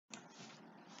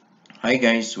Hi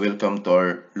guys, welcome to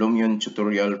our Lumion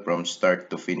tutorial from start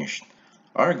to finish.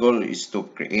 Our goal is to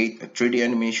create a 3D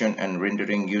animation and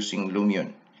rendering using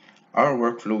Lumion. Our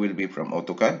workflow will be from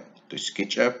AutoCAD to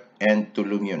SketchUp and to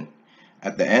Lumion.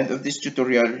 At the end of this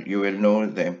tutorial, you will know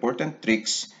the important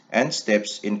tricks and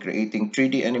steps in creating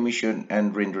 3D animation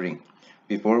and rendering.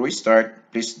 Before we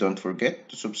start, please don't forget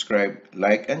to subscribe,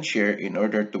 like, and share in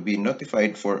order to be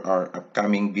notified for our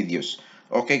upcoming videos.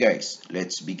 Okay guys,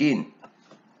 let's begin.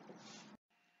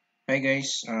 Hi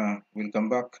guys, welcome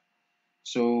back.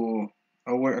 So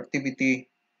our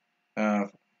activity uh,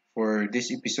 for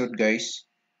this episode, guys,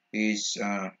 is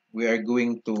we are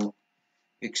going to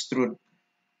extrude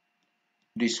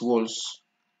these walls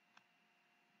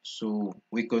so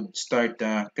we could start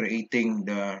creating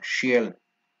the shell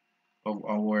of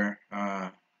our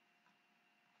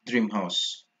dream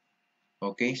house.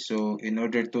 Okay, so in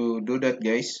order to do that,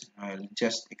 guys, I'll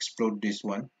just explode this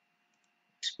one,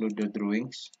 explode the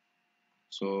drawings.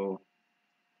 So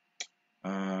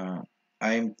uh,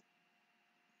 I'm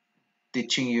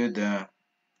teaching you the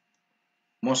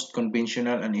most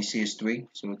conventional and easiest way.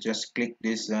 So just click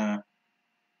this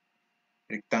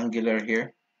rectangular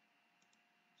here.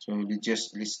 So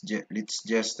let's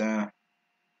just uh,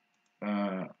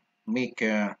 make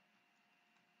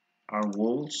our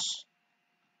walls.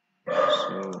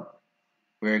 So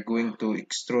we're going to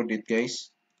extrude it,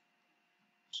 guys.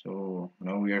 So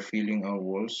now we are filling our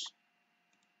walls.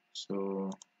 So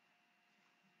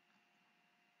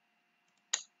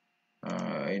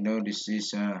I know this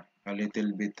is a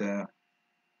little bit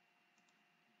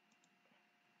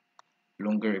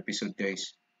longer episode,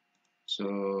 guys.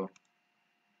 So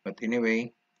but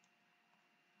anyway,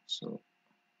 so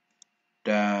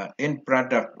the end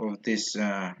product of this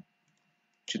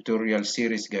tutorial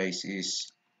series, guys, is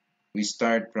we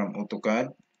start from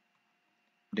AutoCAD,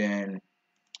 then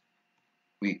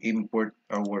we import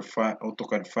our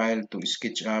AutoCAD file to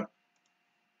SketchUp,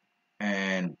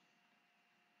 and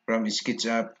from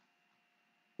SketchUp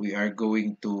we are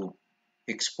going to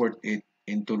export it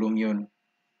into Lumion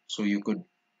so you could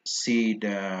see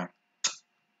the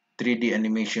 3D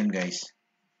animation, guys,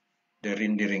 the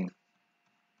rendering.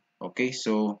 Okay,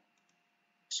 so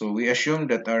we assume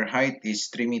that our height is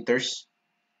 3 meters,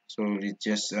 so we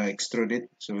just extrude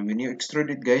it. So when you extrude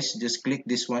it, guys, just click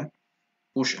this one,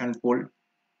 push and pull.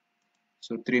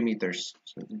 So 3 meters,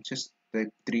 so just type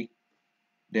 3,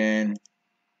 then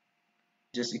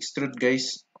just extrude,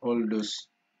 guys, all those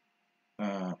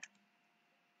uh,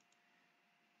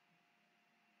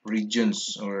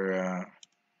 regions or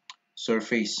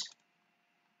surface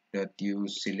that you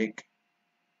select.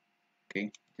 Okay,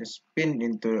 just pin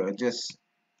into just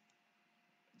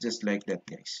like that,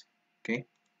 guys. Okay,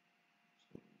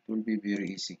 it will be very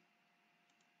easy.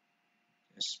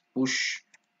 Just push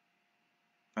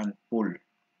and pull.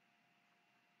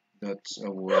 That's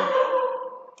a word.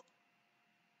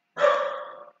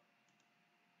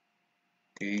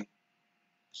 Okay,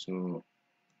 so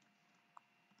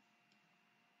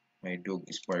my dog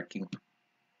is barking.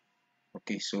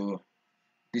 Okay, so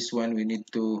this one we need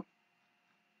to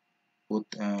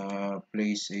put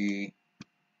place a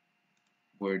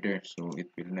border so it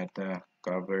will not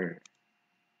cover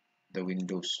the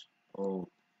windows. Oh,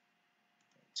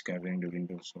 it's covering the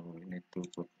windows, so we need to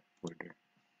put border.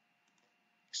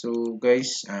 So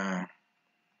guys, I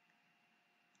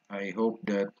hope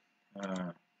that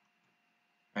uh,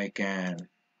 I can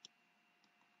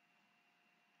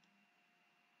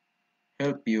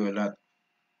help you a lot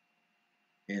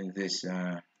in this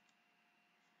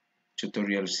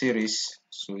tutorial series,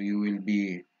 so you will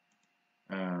be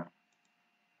uh,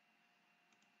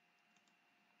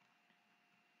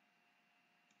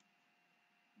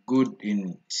 good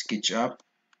in SketchUp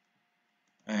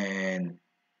and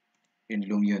in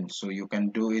Lumion, so you can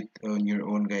do it on your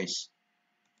own, guys.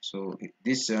 So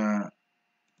these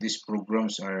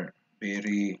programs are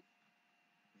very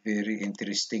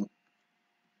interesting.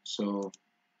 So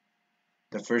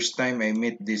the first time I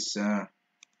met this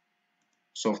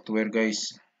software,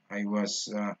 guys, I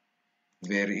was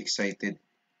very excited.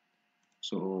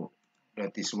 So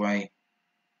that is why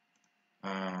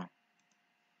uh,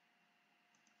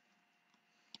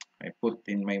 I put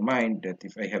in my mind that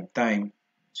if I have time,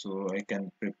 so I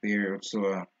can prepare also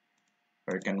or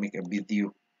I can make a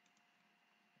video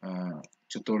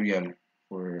tutorial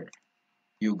for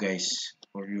you guys,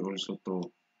 for you also to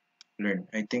learn.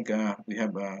 I think we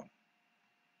have a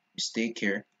mistake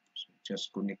here. So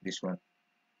just connect this one.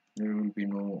 There will be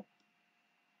no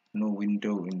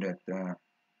window in that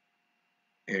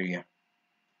area.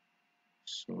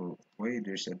 So why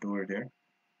there's a door there?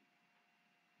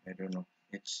 I don't know.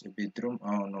 It's a bedroom.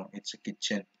 Oh no, it's a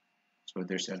kitchen. So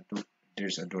there's a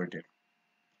door there.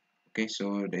 Okay,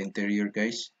 so the interior,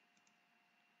 guys,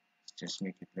 just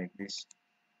make it like this.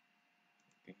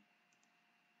 Okay,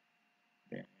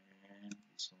 then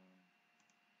this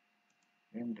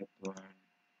one, and that one,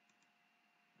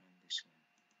 and this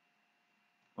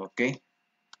one. Okay,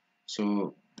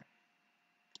 so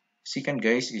second,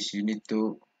 guys, is you need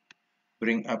to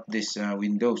bring up this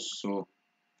windows. So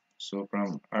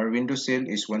from our window sill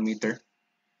is 1 meter,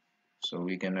 so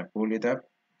we're gonna pull it up,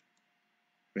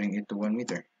 bring it to 1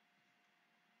 meter.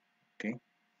 Okay,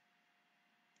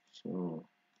 so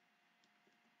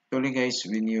actually, guys,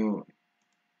 when you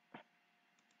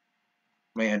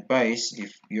my advice,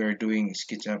 if you are doing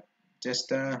SketchUp,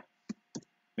 just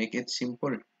make it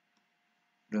simple.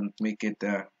 Don't make it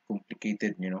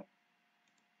complicated.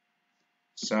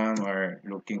 Some are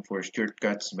looking for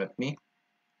shortcuts, but me,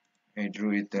 I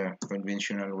drew it the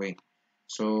conventional way.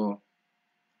 So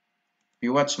if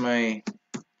you watch my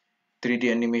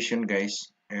 3D animation,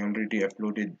 guys, I already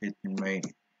uploaded it in my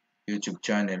YouTube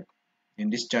channel. In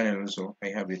this channel also, I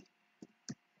have it.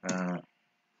 Uh,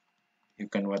 you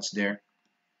can watch there.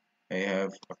 I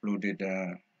have uploaded,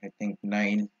 I think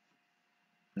nine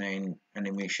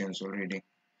animations already.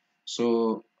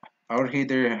 So our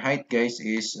header height, guys,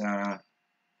 is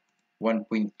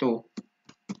 1.2.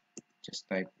 Just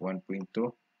type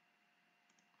 1.2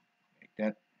 like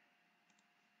that.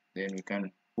 Then we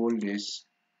can pull this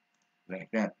like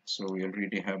that. So we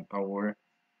already have our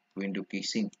window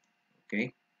casing.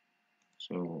 Okay,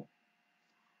 so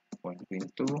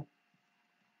 1.2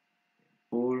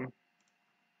 pull.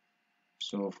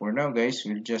 So for now, guys,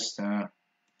 we'll just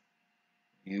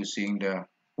using the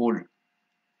pull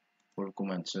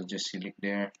command. So just select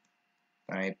there,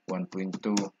 type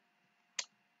 1.2.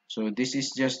 So this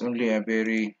is just only a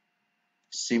very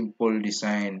simple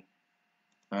design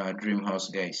dream house,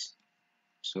 guys.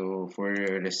 So for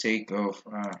the sake of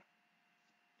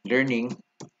learning,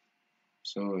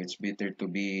 so it's better to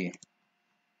be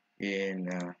in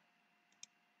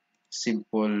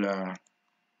simple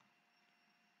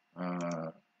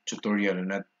tutorial,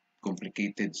 not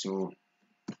complicated, so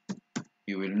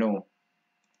you will know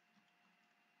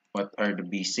what are the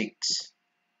basics.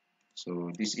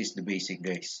 So this is the basic,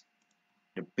 guys,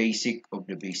 the basic of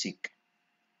the basic.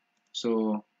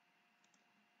 So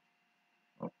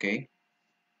okay,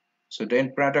 so the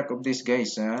end product of this,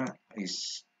 guys,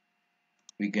 is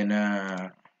we can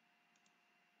have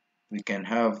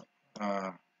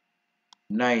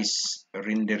nice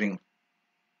rendering.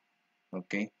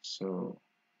 Okay, so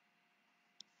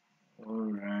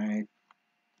all right,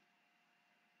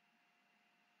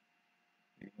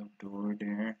 we have door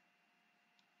there.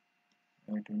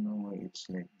 I don't know why it's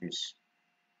like this.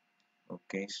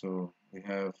 Okay, so we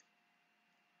have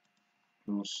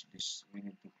close this. We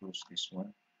need to close this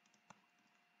one.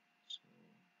 So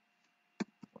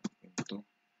 1.2.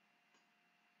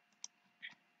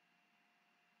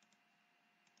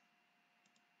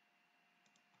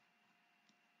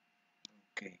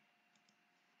 Okay,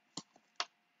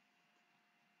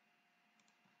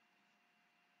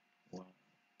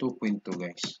 2.2,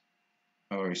 guys.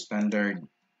 Our standard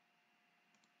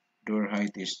door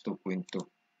height is 2.2.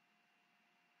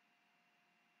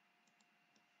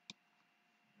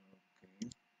 Okay,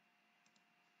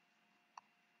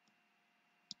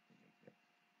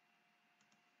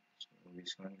 so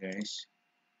this one, guys,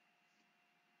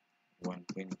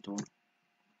 1.2.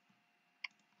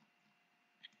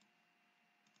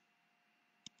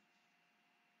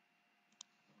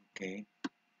 Okay,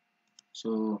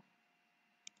 so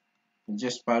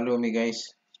just follow me, guys.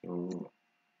 So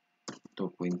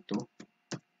 2.2.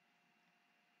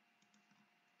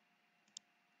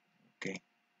 Okay,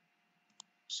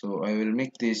 so I will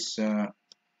make this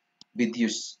video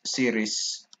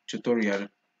series tutorial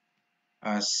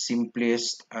as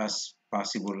simplest as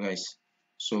possible, guys.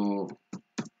 So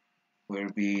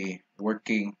we'll be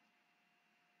working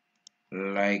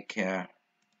like a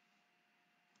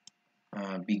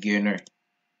beginner,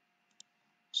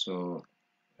 so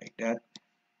like that.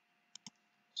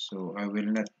 So I will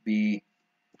not be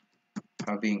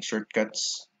having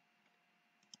shortcuts.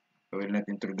 I will not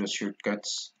introduce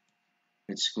shortcuts.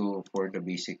 Let's go for the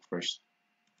basic first.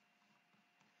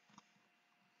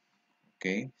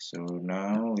 Okay, so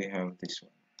now we have this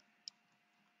one.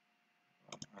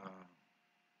 Uh,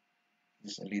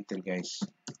 just a little, guys.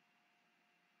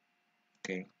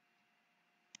 Okay,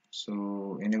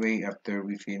 so anyway, after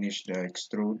we finish the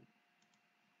extrude,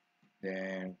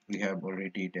 then we have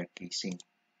already the casing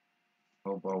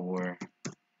of our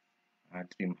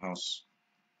dream house.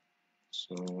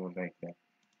 So like that.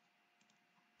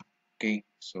 Okay,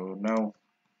 so now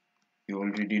you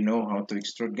already know how to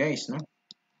extrude, guys, no?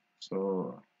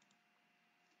 So,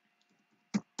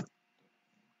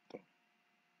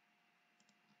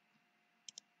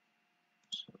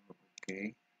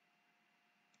 okay,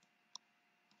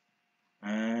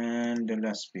 and the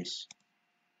last piece.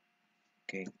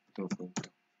 Okay, two.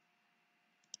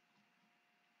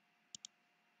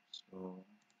 So,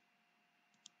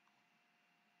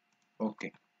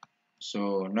 okay.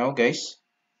 So now, guys,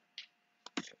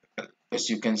 as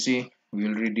you can see, we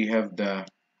already have the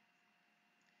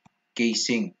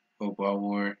casing of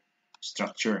our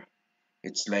structure.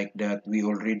 It's like that we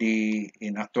already,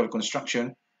 in actual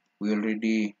construction, we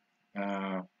already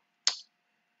uh,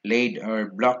 laid our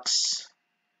blocks,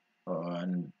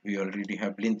 and we already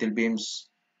have lintel beams,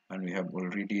 and we have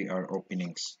already our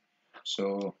openings.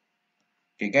 So,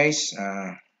 okay, guys,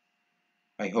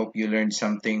 I hope you learned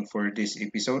something for this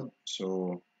episode.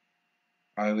 So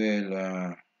I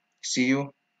will see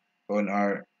you on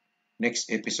our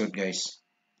next episode, guys.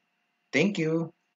 Thank you.